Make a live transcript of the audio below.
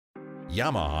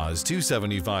Yamaha's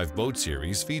 275 boat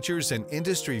series features an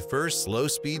industry-first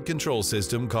slow-speed control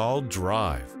system called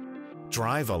DRiVE.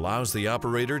 DRiVE allows the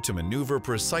operator to maneuver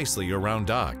precisely around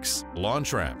docks,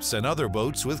 launch ramps, and other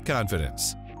boats with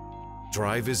confidence.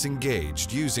 DRiVE is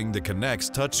engaged using the Connect's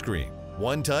touchscreen.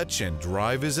 One touch and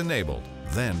DRiVE is enabled.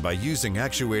 Then, by using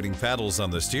actuating paddles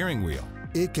on the steering wheel,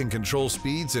 it can control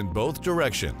speeds in both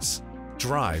directions.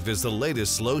 DRiVE is the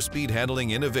latest slow-speed handling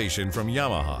innovation from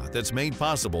Yamaha that's made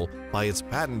possible by its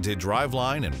patented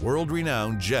driveline and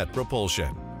world-renowned jet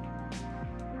propulsion.